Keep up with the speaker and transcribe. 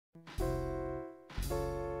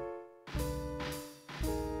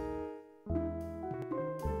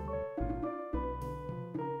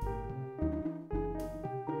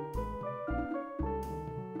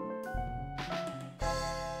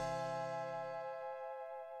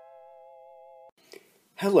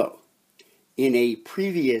Hello. In a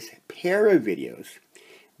previous pair of videos,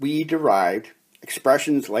 we derived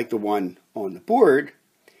expressions like the one on the board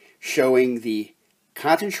showing the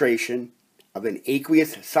concentration of an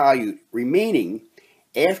aqueous solute remaining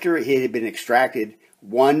after it had been extracted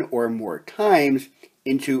one or more times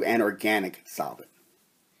into an organic solvent.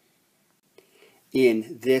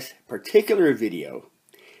 In this particular video,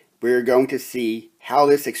 we're going to see how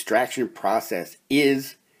this extraction process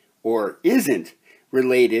is or isn't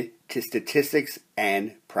related to statistics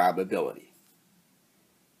and probability.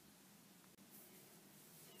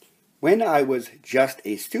 When I was just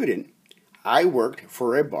a student, I worked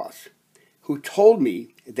for a boss who told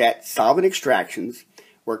me that solvent extractions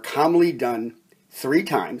were commonly done 3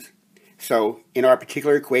 times. So in our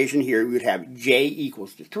particular equation here, we would have J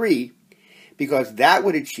equals to 3, because that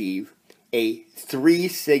would achieve a 3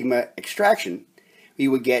 sigma extraction. We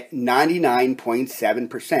would get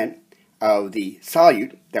 99.7% of the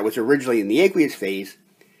solute that was originally in the aqueous phase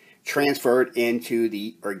transferred into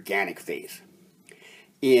the organic phase.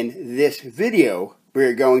 In this video,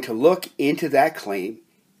 we're going to look into that claim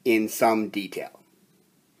in some detail.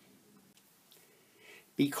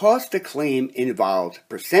 Because the claim involves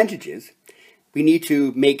percentages, we need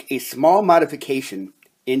to make a small modification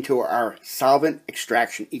into our solvent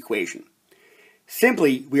extraction equation.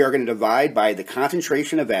 Simply, we are going to divide by the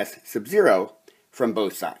concentration of S sub 0 from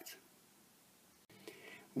both sides.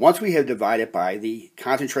 Once we have divided by the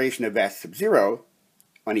concentration of S sub 0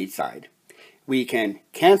 on each side, we can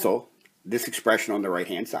cancel this expression on the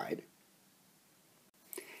right-hand side.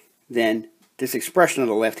 Then this expression on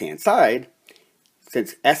the left-hand side,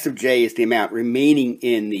 since S sub j is the amount remaining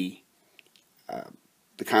in the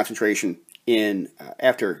concentration in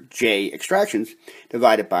after J extractions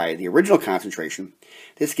divided by the original concentration,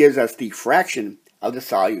 this gives us the fraction of the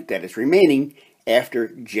solute that is remaining after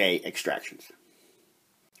J extractions.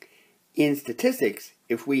 In statistics,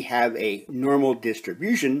 if we have a normal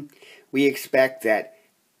distribution, we expect that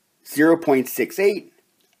 0.68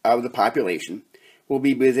 of the population will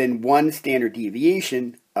be within 1 standard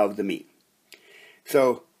deviation of the mean.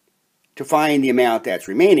 So to find the amount that's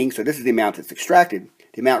remaining, so this is the amount that's extracted,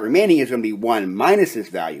 the amount remaining is going to be 1 minus this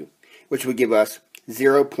value, which would give us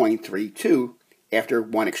 0.32 after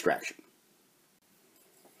 1 extraction.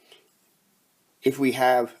 If we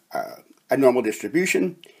have a normal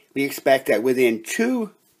distribution, we expect that within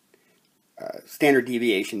 2 standard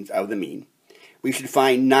deviations of the mean, we should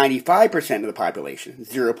find 95% of the population,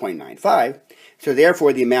 0.95. So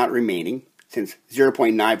therefore, the amount remaining, since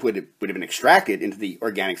 0.9 would have been extracted into the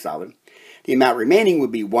organic solvent, the amount remaining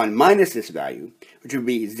would be 1 minus this value, which would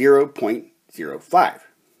be 0.05.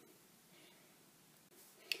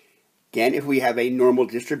 Again, if we have a normal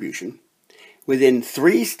distribution, within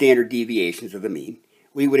 3 standard deviations of the mean,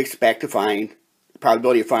 we would expect to find the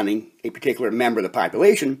probability of finding a particular member of the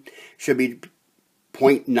population should be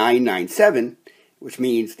 0.997, which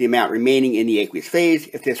means the amount remaining in the aqueous phase,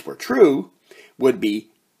 if this were true, would be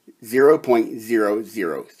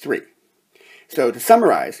 0.003. So to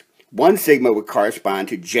summarize, 1 sigma would correspond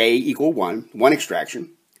to J equal 1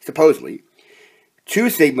 extraction, supposedly. 2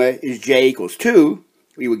 sigma is J equals 2.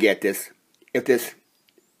 We would get this if this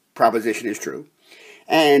proposition is true.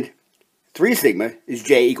 And 3 sigma is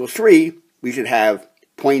J equals 3. We should have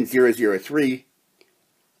 0.003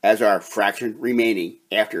 as our fraction remaining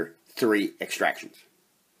after 3 extractions.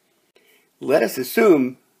 Let us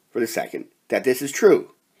assume for the second that this is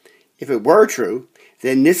true. If it were true,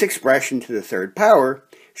 then this expression to the 3rd power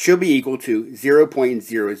should be equal to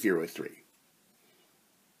 0.003.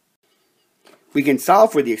 We can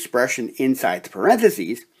solve for the expression inside the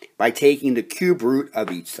parentheses by taking the cube root of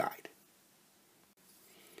each side.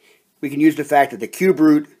 We can use the fact that the cube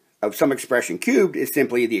root of some expression cubed is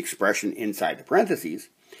simply the expression inside the parentheses,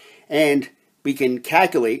 and we can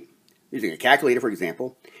calculate, using a calculator for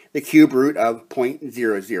example, the cube root of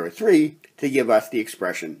 0.003 to give us the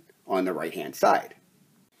expression on the right-hand side.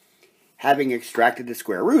 Having extracted the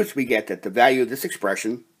square roots, we get that the value of this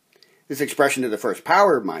expression to the 1st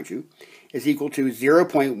power, mind you, is equal to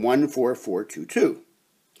 0.14422.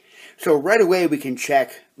 So right away we can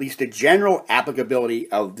check at least the general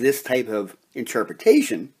applicability of this type of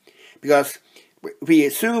interpretation, because we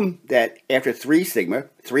assume that after 3 sigma,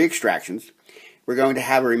 3 extractions, we're going to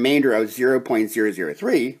have a remainder of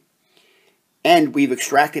 0.003, and we've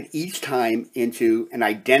extracted each time into an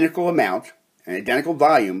identical amount, an identical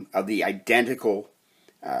volume of the identical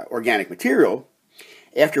organic material.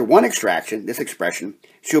 After 1 extraction, this expression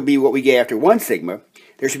should be what we get after 1 sigma.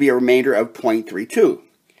 There should be a remainder of 0.32.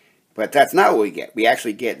 But that's not what we get. We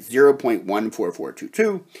actually get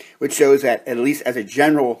 0.14422, which shows that, at least as a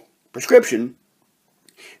general prescription,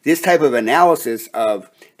 This type of analysis of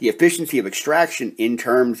the efficiency of extraction in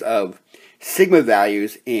terms of sigma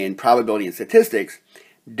values in probability and statistics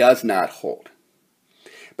does not hold.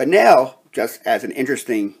 But now, just as an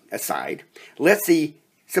interesting aside, let's see,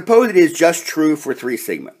 suppose it is just true for 3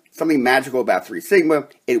 sigma. Something magical about 3 sigma,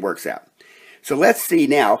 it works out. So let's see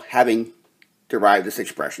now, having derived this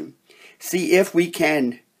expression, see if we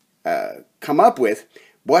can come up with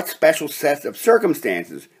what special sets of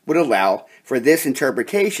circumstances would allow for this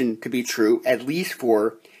interpretation to be true at least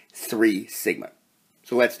for 3 sigma.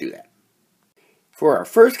 So let's do that. For our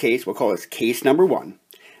first case, we'll call this case number 1.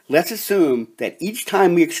 Let's assume that each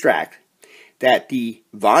time we extract, that the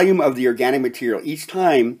volume of the organic material each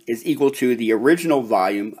time is equal to the original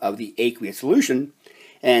volume of the aqueous solution.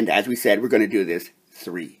 And as we said, we're going to do this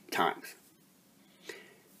 3 times.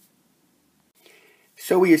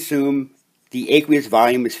 So we assume the aqueous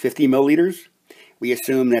volume is 50 milliliters. We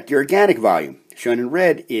assume that the organic volume, shown in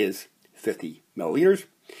red, is 50 milliliters.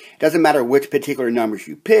 It doesn't matter which particular numbers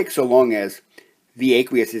you pick, so long as V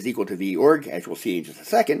aqueous is equal to V org, as we'll see in just a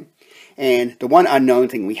second. And the one unknown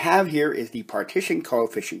thing we have here is the partition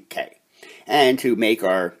coefficient K. And to make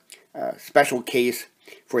our special case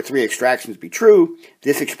for 3 extractions be true,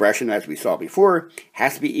 this expression, as we saw before,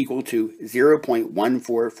 has to be equal to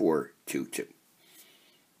 0.14422.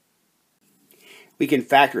 We can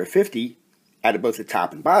factor a 50 out of both the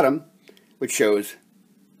top and bottom, which shows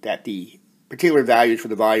that the particular values for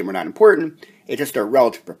the volume are not important. It's just a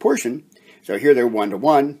relative proportion. So here they're 1 to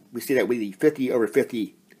 1. We see that the 50 over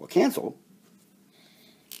 50 will cancel.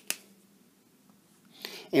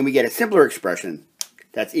 And we get a simpler expression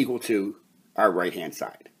that's equal to our right-hand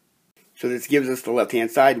side. So this gives us the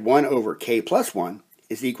left-hand side. 1 over K plus 1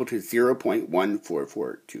 is equal to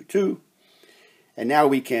 0.14422. And now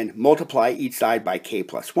we can multiply each side by K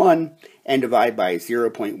plus 1 and divide by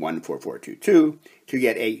 0.14422 to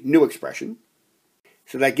get a new expression.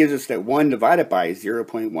 So that gives us that 1 divided by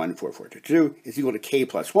 0.14422 is equal to K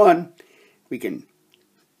plus 1. We can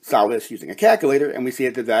solve this using a calculator, and we see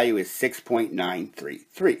that the value is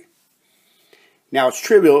 6.933. Now it's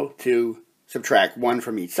trivial to subtract 1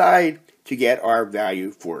 from each side to get our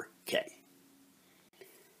value for K.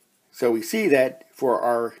 So we see that for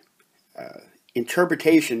our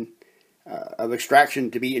interpretation of extraction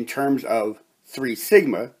to be in terms of 3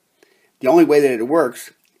 sigma, the only way that it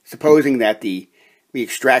works, supposing that we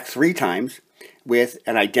extract 3 times with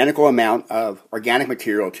an identical amount of organic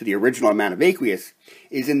material to the original amount of aqueous,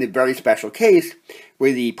 is in the very special case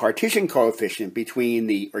where the partition coefficient between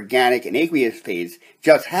the organic and aqueous phase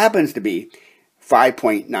just happens to be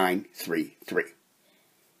 5.933.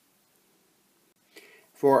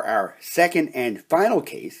 For our second and final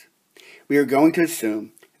case, we are going to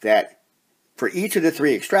assume that for each of the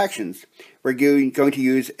 3 extractions, we're going to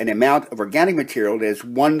use an amount of organic material that is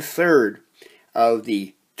 1/3 of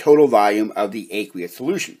the total volume of the aqueous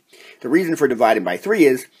solution. The reason for dividing by 3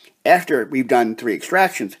 is after we've done 3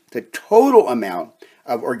 extractions, the total amount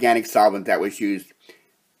of organic solvent that was used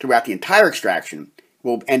throughout the entire extraction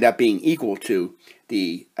will end up being equal to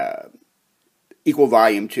the equal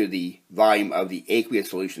volume to the volume of the aqueous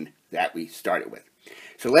solution that we started with.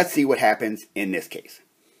 So let's see what happens in this case.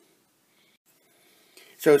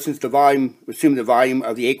 So since assume the volume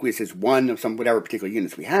of the aqueous is 1 of whatever particular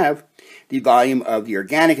units we have, the volume of the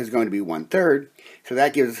organic is going to be 1/3. So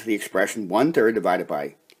that gives us the expression 1/3 divided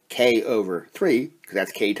by K over 3, because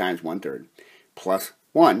that's K times 1/3, plus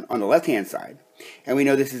 1 on the left-hand side. And we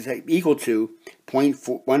know this is equal to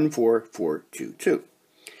 0.14422.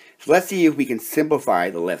 So let's see if we can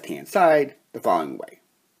simplify the left-hand side the following way.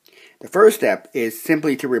 The first step is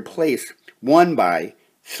simply to replace 1 by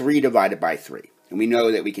 3 divided by 3. And we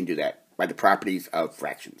know that we can do that by the properties of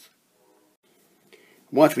fractions.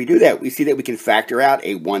 Once we do that, we see that we can factor out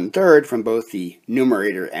a 1/3 from both the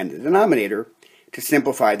numerator and the denominator to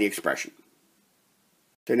simplify the expression.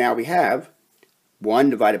 So now we have 1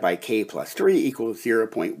 divided by K plus 3 equals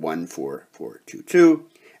 0.14422,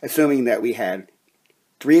 assuming that we had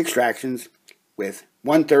 3 extractions with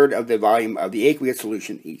 1/3 of the volume of the aqueous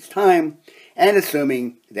solution each time, and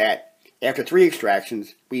assuming that after 3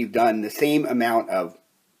 extractions, we've done the same amount of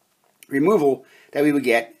removal that we would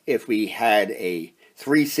get if we had a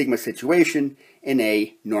 3 sigma situation in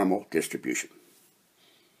a normal distribution.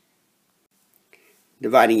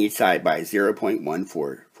 Dividing each side by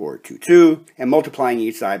 0.14422 and multiplying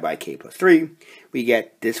each side by K plus 3, we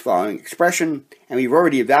get this following expression, and we've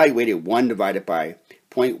already evaluated 1 divided by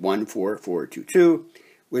 0.14422,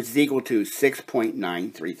 which is equal to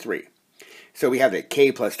 6.933. So we have that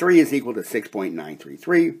K plus 3 is equal to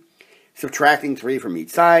 6.933. Subtracting 3 from each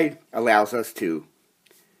side allows us to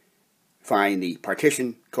find the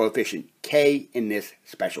partition coefficient K in this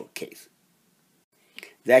special case.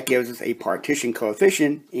 That gives us a partition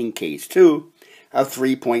coefficient in case 2 of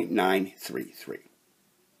 3.933.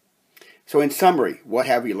 So in summary, what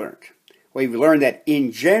have we learned? Well, we've learned that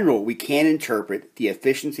in general we can interpret the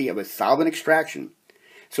efficiency of a solvent extraction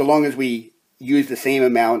so long as we use the same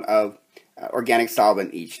amount of organic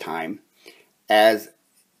solvent each time as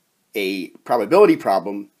a probability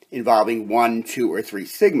problem involving 1, 2, or 3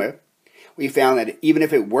 sigma. We found that even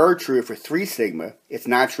if it were true for 3 sigma, it's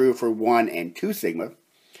not true for 1 and 2 sigma.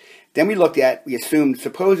 Then we assumed,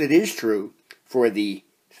 suppose it is true for the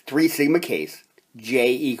 3 sigma case,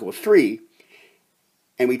 J equals 3,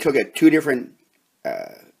 and we took two different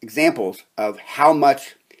examples of how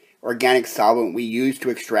much organic solvent we use to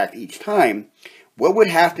extract each time. What would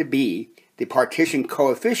have to be the partition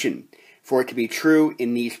coefficient for it to be true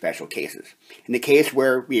in these special cases? In the case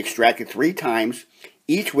where we extracted 3 times,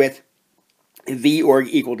 each with V org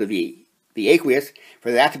equal to V aqueous,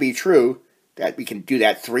 for that to be true, that we can do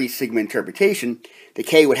that 3 sigma interpretation, the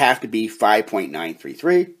K would have to be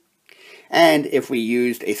 5.933. And if we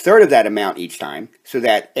used a third of that amount each time, so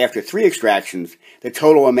that after 3 extractions, the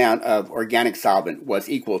total amount of organic solvent was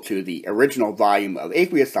equal to the original volume of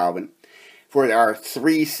aqueous solvent, for our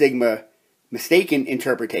 3 sigma mistaken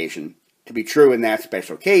interpretation to be true in that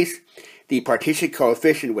special case, the partition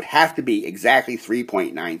coefficient would have to be exactly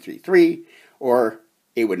 3.933, or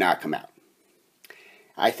it would not come out.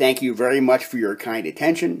 I thank you very much for your kind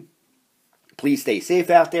attention. Please stay safe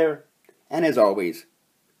out there, and as always,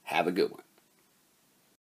 have a good one.